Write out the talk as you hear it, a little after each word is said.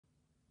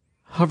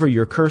Hover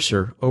your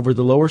cursor over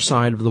the lower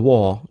side of the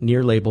wall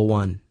near Label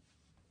 1.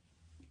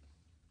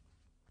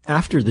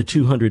 After the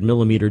 200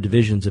 mm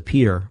divisions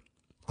appear,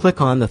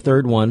 click on the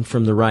third one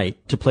from the right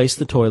to place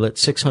the toilet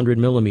 600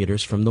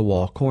 mm from the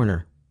wall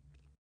corner.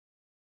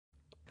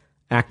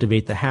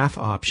 Activate the half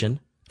option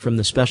from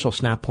the Special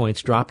Snap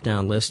Points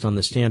drop-down list on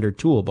the standard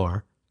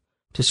toolbar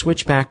to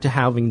switch back to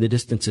halving the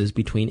distances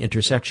between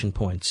intersection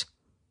points.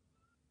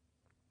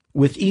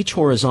 With each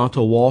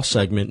horizontal wall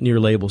segment near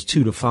labels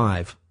 2 to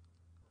 5,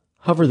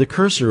 hover the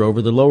cursor over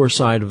the lower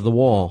side of the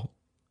wall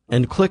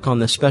and click on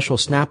the special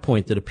snap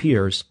point that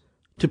appears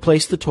to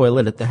place the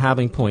toilet at the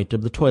halving point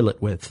of the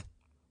toilet width.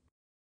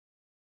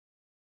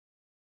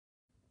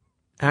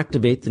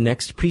 Activate the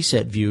next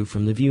preset view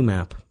from the view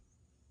map.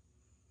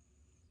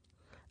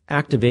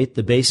 Activate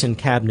the Basin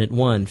Cabinet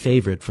 1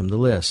 favorite from the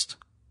list.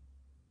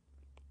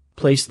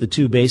 Place the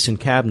two basin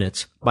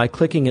cabinets by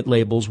clicking at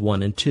labels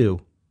 1 and 2.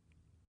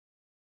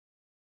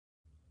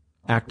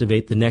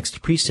 Activate the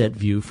next preset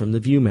view from the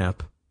view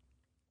map.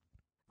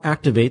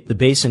 Activate the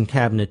Basin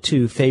Cabinet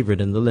 2 favorite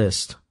in the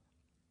list.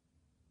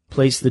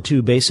 Place the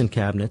two basin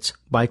cabinets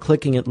by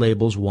clicking at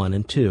labels 1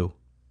 and 2.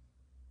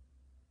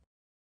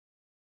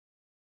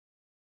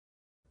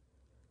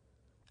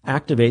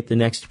 Activate the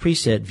next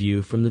preset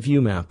view from the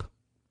view map.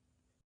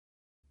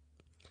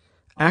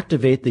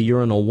 Activate the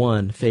Urinal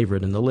 1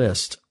 favorite in the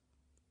list.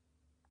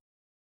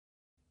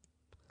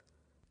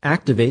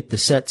 Activate the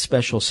Set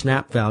Special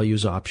Snap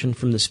Values option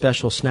from the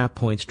Special Snap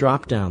Points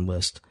drop-down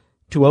list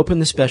to open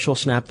the Special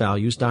Snap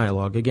Values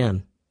dialog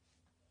again.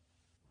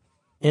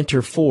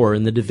 Enter 4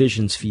 in the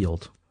Divisions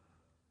field.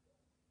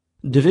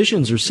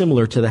 Divisions are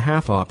similar to the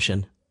half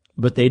option,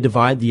 but they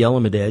divide the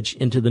element edge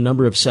into the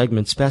number of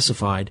segments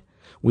specified,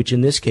 which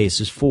in this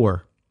case is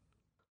 4.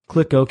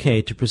 Click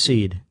OK to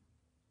proceed.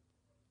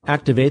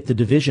 Activate the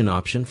Division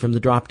option from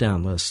the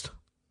drop-down list.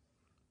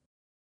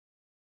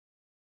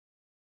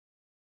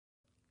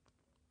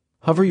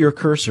 Hover your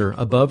cursor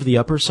above the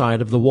upper side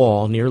of the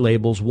wall near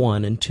labels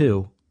 1 and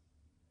 2.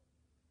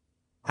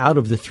 Out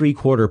of the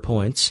 3/4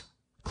 points,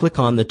 click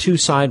on the two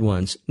side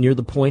ones near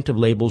the point of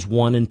labels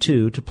 1 and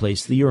 2 to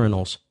place the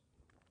urinals.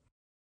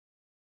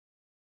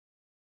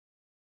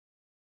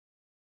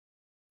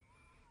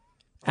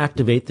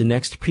 Activate the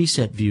next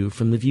preset view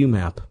from the view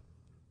map.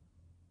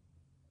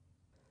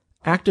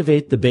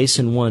 Activate the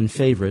Basin 1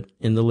 favorite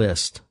in the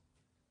list.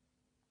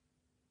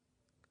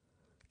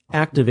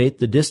 Activate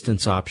the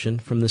Distance option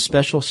from the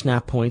Special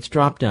Snap Points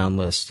drop-down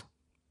list.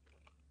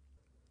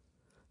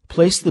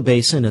 Place the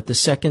basin at the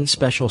second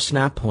special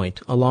snap point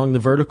along the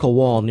vertical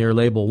wall near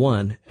label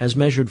 1 as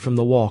measured from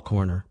the wall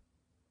corner.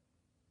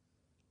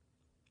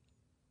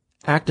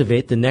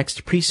 Activate the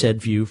next preset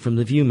view from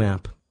the view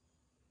map.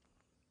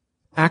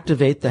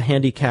 Activate the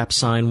Handicap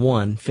Sign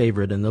 1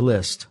 favorite in the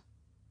list.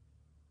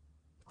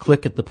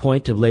 Click at the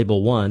point of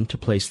label 1 to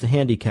place the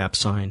handicap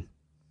sign.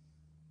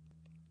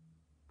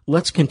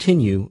 Let's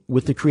continue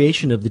with the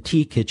creation of the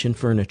T-Kitchen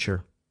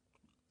furniture.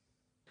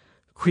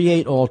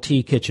 Create all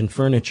T-Kitchen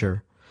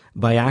furniture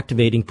by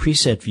activating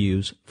preset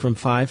views from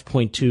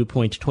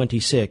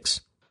 5.2.26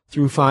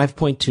 through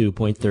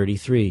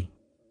 5.2.33.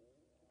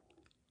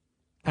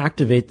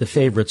 Activate the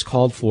favorites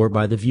called for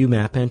by the view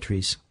map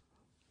entries.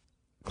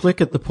 Click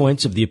at the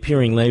points of the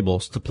appearing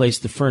labels to place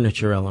the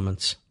furniture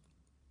elements.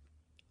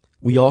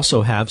 We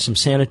also have some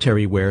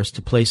sanitary wares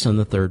to place on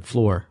the third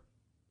floor.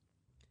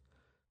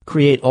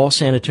 Create all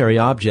sanitary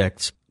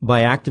objects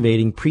by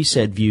activating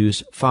preset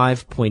views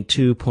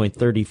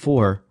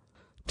 5.2.34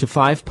 to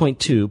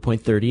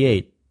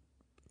 5.2.38.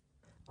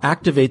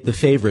 Activate the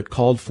favorite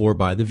called for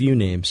by the view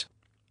names.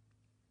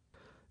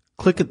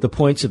 Click at the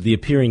points of the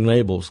appearing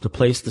labels to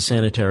place the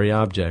sanitary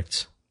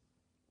objects.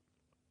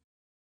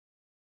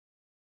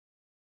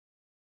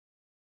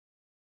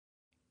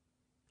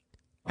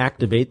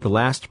 Activate the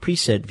last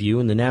preset view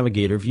in the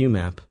Navigator view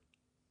map.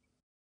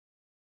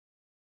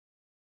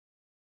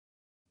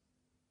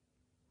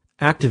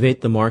 Activate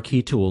the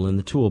Marquee tool in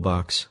the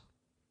toolbox.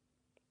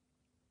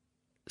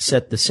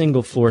 Set the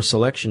single floor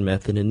selection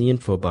method in the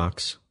info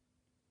box.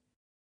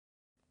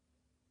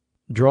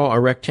 Draw a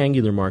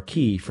rectangular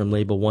marquee from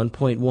label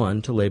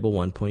 1.1 to label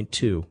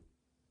 1.2.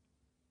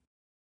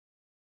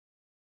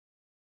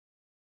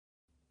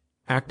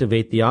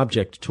 Activate the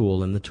Object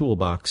tool in the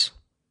toolbox.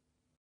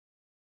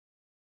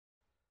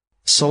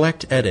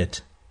 Select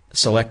Edit,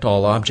 Select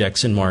All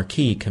Objects in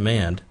Marquee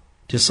command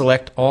to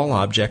select all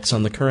objects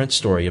on the current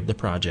story of the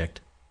project.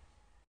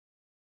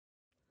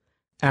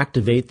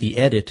 Activate the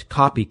Edit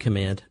Copy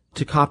command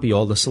to copy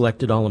all the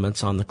selected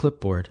elements on the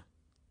clipboard.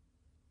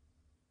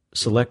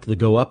 Select the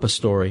Go Up a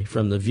Story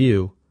from the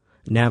View,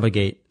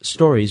 Navigate,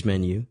 Stories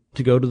menu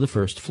to go to the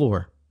first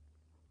floor.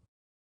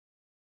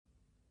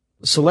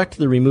 Select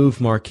the Remove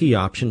Marquee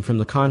option from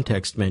the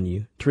Context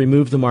menu to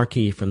remove the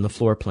marquee from the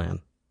floor plan.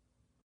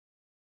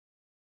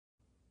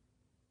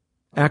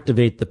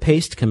 Activate the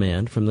Paste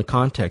command from the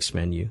Context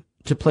menu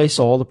to place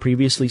all the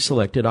previously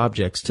selected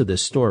objects to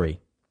this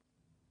story.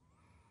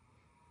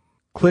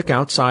 Click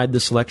outside the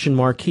selection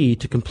marquee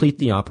to complete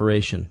the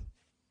operation.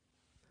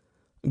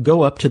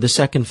 Go up to the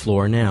second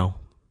floor now.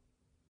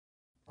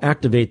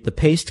 Activate the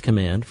Paste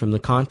command from the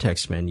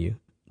context menu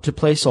to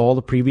place all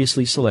the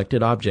previously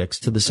selected objects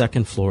to the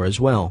second floor as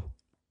well.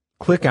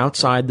 Click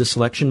outside the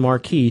selection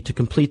marquee to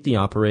complete the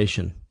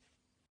operation.